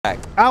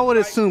I would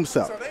assume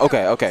so.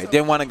 Okay, okay.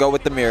 Didn't want to go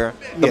with the mirror,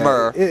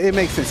 mirror. It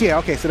makes sense. Yeah,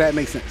 okay, so that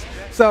makes sense.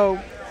 So,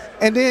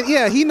 and then,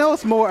 yeah, he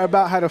knows more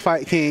about how to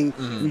fight King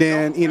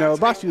than, you know,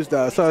 BossJuice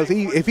does. So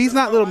if he's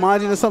not little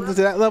Majin or something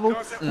to that level,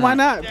 why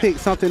not pick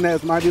something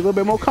that might be a little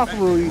bit more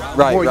comfortable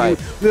for you, a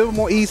little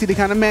more easy to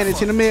kind of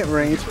manage in the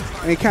mid-range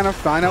and kind of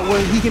find out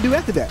what he can do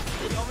after that.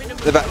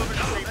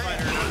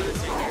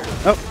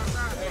 Oh.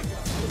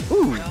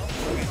 Ooh.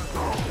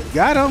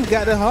 Got him.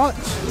 Got the heart.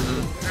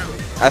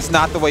 That's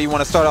not the way you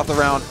want to start off the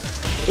round.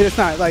 It's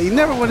not. Like, you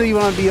never want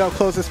to be up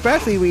close,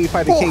 especially when you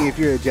fight the King if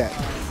you're a Jack.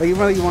 Like, you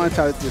really want to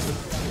try to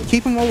just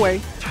keep him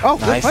away. Oh,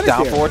 nice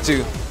down forward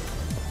too.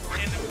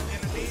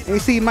 And you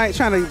see Mike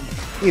trying to,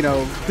 you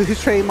know, do his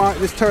trademark,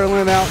 just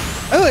turtling out.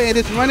 Oh, and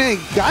it's running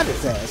and got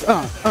his ass.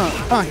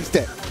 He's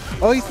dead.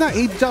 Oh, he's not.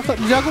 He jumps up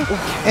the juggle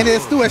and then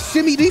threw a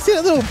shimmy. Do you see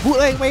that little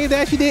bootleg wave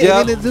that she did? Yep.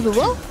 And then do the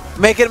roll?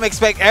 Making him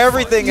expect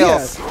everything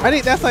else. I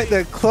think that's like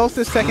the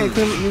closest second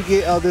equivalent you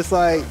get of this,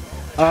 like,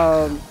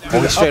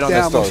 straight on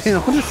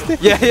the stick.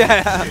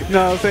 Yeah. You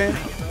know what I'm saying?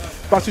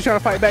 BossJuice trying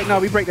to fight back. No,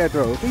 we break that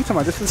throw. What are you talking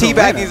about? This is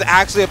teabagging is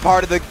actually a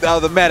part of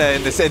the meta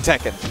in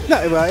Tekken.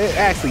 No, well, it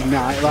actually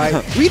not. Like,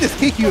 we just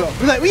kick you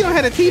up. Like, we don't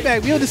have a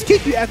teabag. We'll just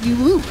kick you after you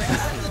lose.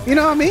 You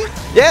know what I mean?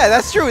 Yeah,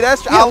 that's true.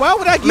 That's true. Yeah, why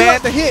would I give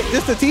up the hit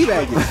just to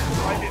teabag you?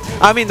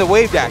 I mean, the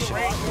wave dashing.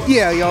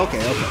 Yeah,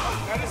 okay.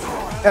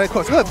 And of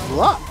course, good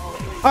block.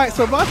 All right,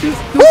 so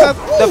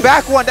BossJuice, the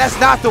back one, that's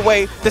not the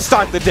way to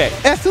start the day.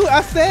 That's who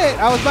I said.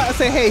 I was about to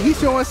say, hey, he's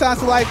showing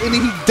signs of life, and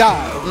then he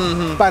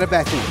died by the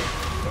back end.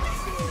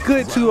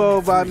 Good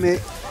 2-0 by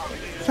Mick.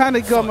 Trying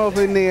to come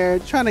over in there,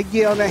 trying to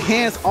get on the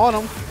hands on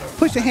him.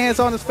 Push the hands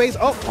on his face.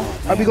 Oh,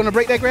 are we going to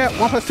break that grab?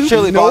 1+2?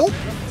 Surely, no.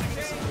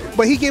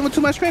 But he gave him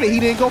too much credit.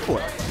 He didn't go for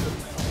it.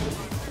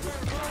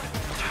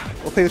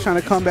 Okay, was trying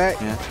to come back.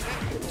 Yeah.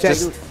 Jack,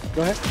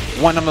 go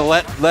ahead. Want him to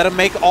let him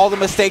make all the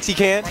mistakes he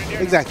can.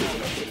 Exactly.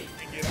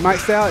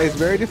 Mike's style is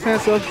very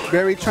defensive,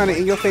 very trying to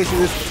in your face, and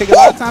just take a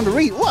lot of time to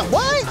read.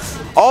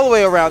 What? All the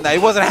way around that. He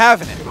wasn't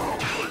having it.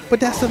 But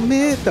that's a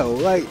mid, though.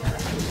 Like,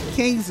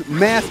 King's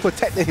mask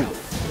protected him.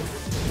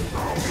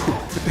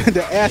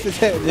 The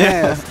acid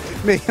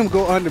mask made him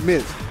go under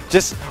mid.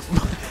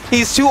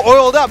 He's too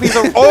oiled up. He's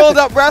an oiled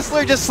up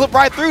wrestler. Just slip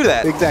right through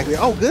that. Exactly.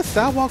 Oh, good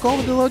sidewalk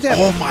over the low jab.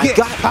 Oh my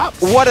God.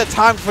 Pops. What a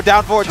time for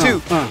down forward two.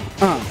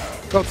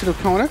 Go to the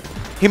corner.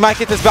 He might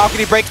get this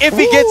balcony break if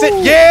he gets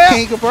it. Yeah.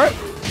 King convert.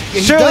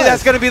 Yeah, surely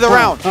that's going to be the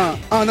round.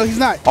 Oh, no, he's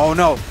not. Oh,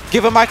 no.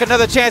 Give him Mike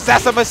another chance.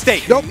 That's a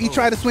mistake. Nope. He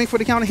tried to swing for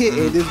the counter hit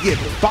and just get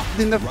bopped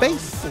in the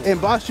face. And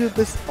BossJuice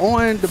is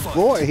on the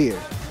board here.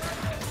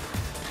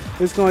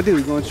 What's he going to do?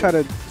 He's going to try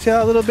to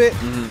chill a little bit.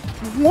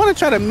 Want to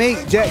try to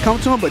make Jack come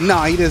to him, but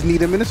nah, he doesn't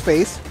need him in his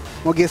face.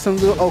 Going to get some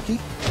little okie.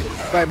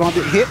 Right bump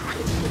it hit.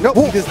 Nope,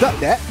 he just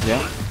ducked that.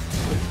 Yeah.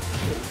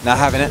 Not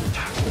having it.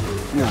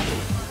 No.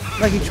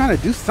 Like he's trying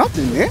to do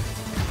something there.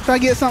 Trying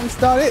to get something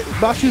started.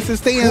 BossJuice is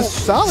staying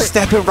solid.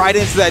 Stepping right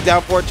into that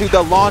down forward two.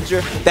 The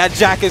launcher that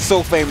Jack is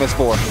so famous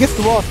for. Gets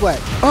the wall flat.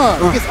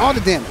 Gets all the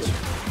damage.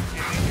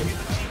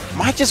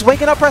 Mike just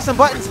waking up pressing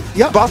buttons.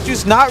 Yep.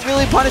 BossJuice not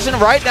really punishing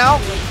right now.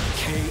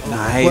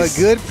 Nice.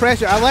 But good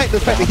pressure. I like the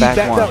fact that he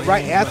backed up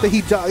right after he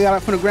got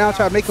up from the ground,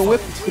 tried to make him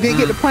whip. He didn't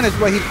get the punish,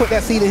 but he put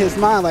that seed in his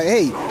mind like,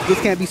 hey, this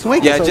can't be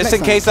swinging. Yeah, so just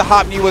in case the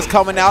hop knee was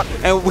coming out.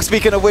 And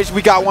speaking of which,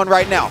 we got one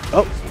right now.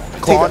 Oh,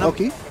 clawing him.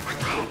 Okay.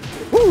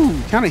 Ooh,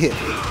 counter hit.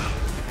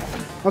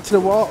 Up to the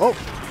wall. Oh,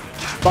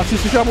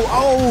 BossJuice in trouble.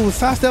 Oh,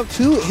 sidestep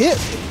 2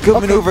 hits.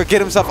 Good maneuver.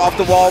 Get himself off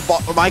the wall.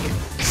 Mike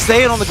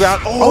staying on the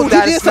ground. Oh,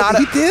 that is not.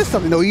 He did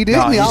something. No, he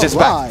didn't. No, he's just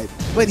back.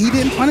 But he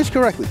didn't punish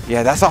correctly.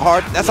 Yeah, that's a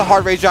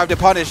hard rage drive to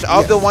punish.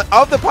 Of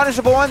the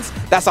punishable ones,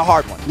 that's a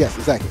hard one. Yes,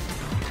 exactly.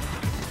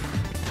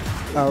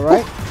 All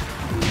right.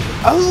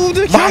 Oh,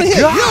 the counter hit.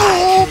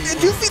 Yo,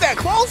 did you see that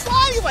close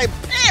slide? He's like,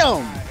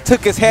 bam.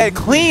 Took his head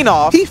clean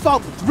off. He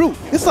fought through.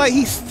 It's like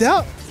he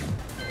stepped,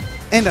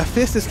 and the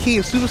fist is key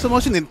in super slow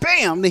motion, and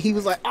bam, then he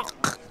was like,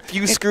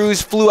 few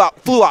screws flew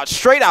out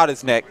straight out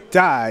his neck.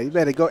 Die. You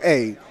better go.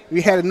 Hey,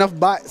 we had enough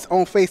bots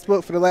on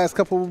Facebook for the last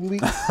couple of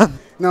weeks. You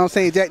know what I'm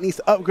saying? Jack needs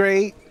to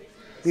upgrade.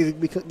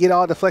 Needs to get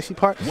all the fleshy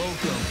parts.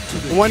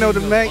 1-0 to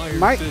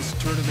Mike.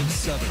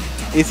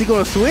 Is he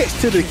going to switch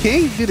to the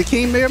King? Do the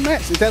King mirror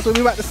match? Is that what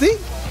we're about to see?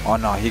 Oh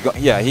no, he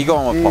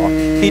going with Paul.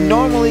 He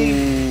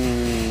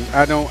normally.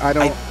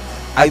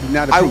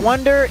 I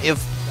wonder if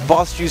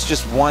BossJuice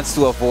just wants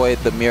to avoid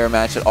the mirror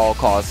match at all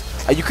costs.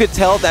 You could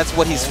tell that's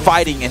what he's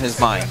fighting in his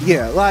mind.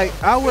 Yeah, like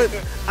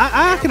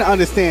I can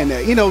understand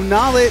that. You know,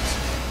 knowledge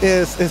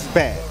is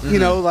bad. You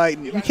know, like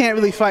you can't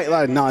really fight a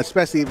lot of knowledge,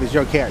 especially if it's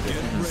your character.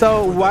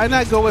 So why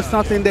not go with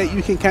something that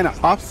you can kind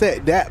of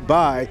offset that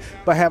by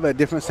having a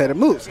different set of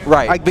moves?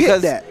 Right. I get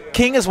because that.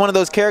 King is one of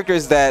those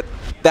characters that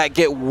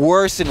get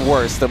worse and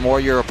worse the more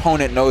your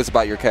opponent knows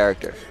about your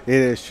character. It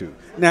is true.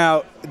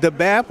 Now the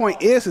bad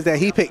point is that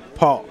he picked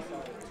Paul.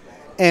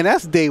 And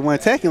that's day one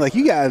Tekken. Like,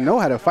 you gotta know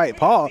how to fight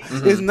Paul.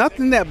 There's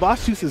nothing that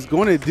BossJuice is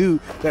going to do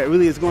that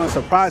really is going to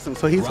surprise him.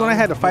 So he's going to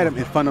have to fight him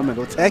in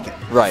fundamental Tekken.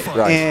 Right.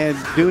 And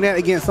doing that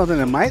against something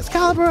in Mike's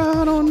caliber,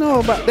 I don't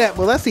know about that.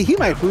 But let's see, he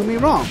might prove me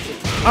wrong.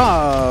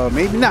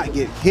 Maybe not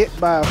get hit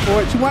by a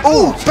 4-2-1.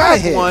 Oh,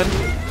 back one.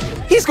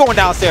 He's going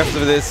downstairs for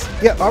this.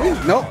 Yep. Are we?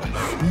 Nope.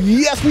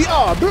 Yes, we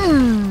are.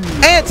 Boom.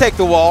 And take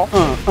the wall.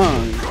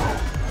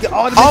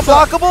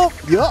 Unblockable?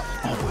 Yup.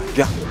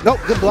 Yeah. Nope,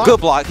 good block.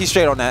 Good block. He's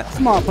straight on that.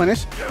 Small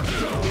punish.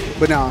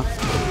 But now,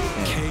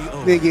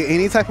 didn't get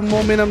any type of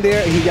momentum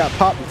there, and he got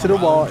popped into the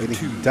wall, and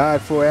he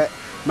died for it.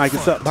 Mike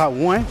is up by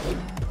 1.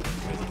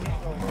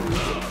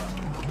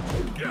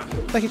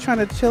 Like he's trying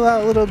to chill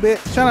out a little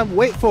bit, trying to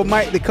wait for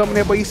Mike to come in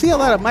there. But you see a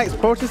lot of Mike's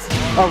approaches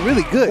are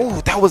really good.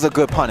 Ooh, that was a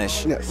good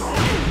punish. Yes.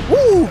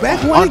 Ooh,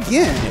 back 1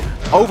 again.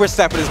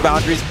 Overstepping his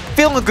boundaries,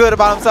 feeling good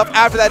about himself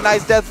after that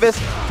nice death fist.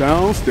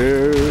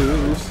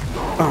 Downstairs.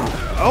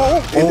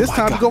 And this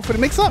time to go for the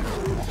mix-up.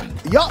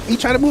 Yup, he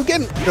tried to move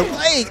again. The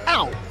leg,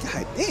 ow.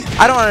 God damn.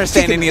 I don't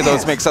understand any of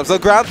those mix-ups. The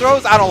ground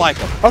throws, I don't like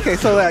them. Okay,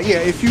 so yeah,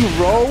 if you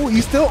roll,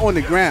 you're still on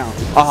the ground.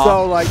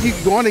 So like you're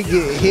going to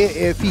get hit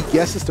if he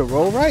guesses to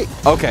roll right.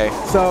 Okay.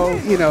 So,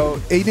 you know,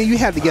 and then you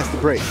have to guess the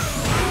break.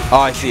 Oh,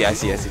 I see.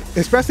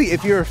 Especially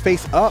if you're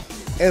face up.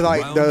 And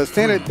like the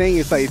standard thing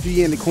is like if you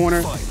get in the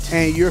corner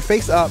and you're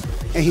face up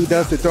and he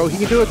does the throw, he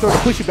can do a throw to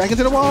push you back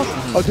into the wall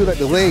or do like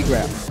the leg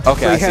grab.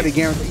 Okay. So you have to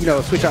guarantee, you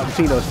know, switch out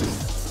between those two.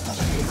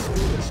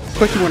 Of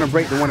course, you want to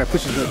break the one that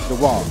pushes you into the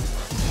wall.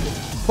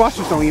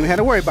 BossJuice don't even have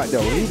to worry about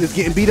that. He's just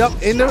getting beat up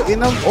in the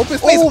open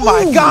space. Oh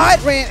my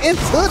God! Ran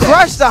into that.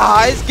 Crush the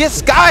highs, get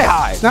sky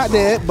high. Not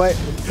dead, but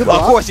good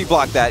block. Of course he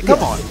blocked that. Come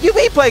on. You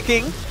beat Play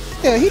King.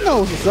 Yeah, he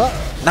knows what's up.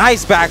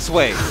 Nice back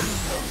swing.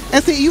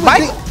 And see, you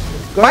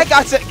Mike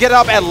got to get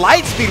up at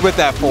light speed with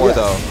that 4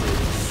 though.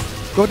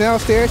 Go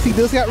downstairs. He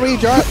does got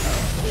rage art.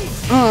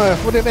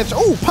 For the adventure.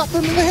 Oh, pop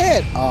him in the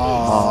head.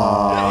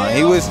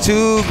 He was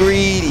too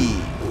greedy.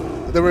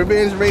 The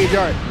revenge rage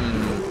art.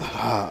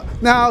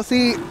 Now,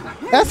 see,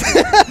 that's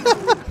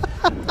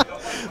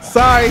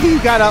sorry, he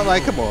got out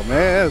like, come on,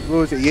 man, that's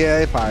bullshit. Yeah,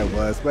 it probably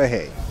was, but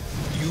hey.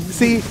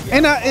 See,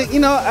 and you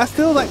know, I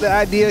still like the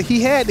idea.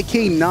 He had the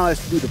king knowledge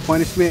to do the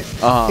punishment.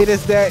 It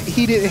is that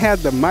he didn't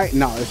have the might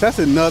knowledge. That's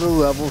another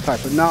level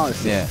type of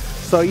knowledge. Yeah.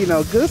 So, you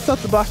know, good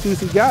stuff to BossJuice.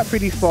 He got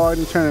pretty far in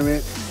the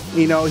tournament.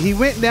 You know, he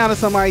went down to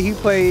somebody he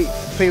played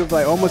with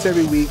like almost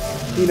every week.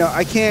 You know,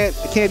 I can't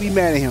be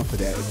mad at him for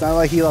that. It's not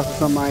like he lost to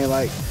somebody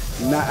like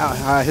not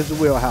out his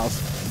wheelhouse.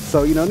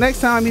 So, you know, next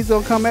time he's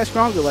gonna come back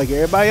stronger like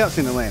everybody else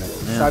in Atlanta.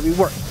 That's how he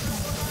works.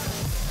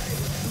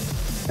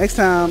 Next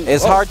time,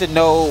 it's hard to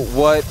know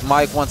what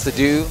Mike wants to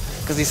do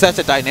because he's such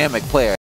a dynamic player.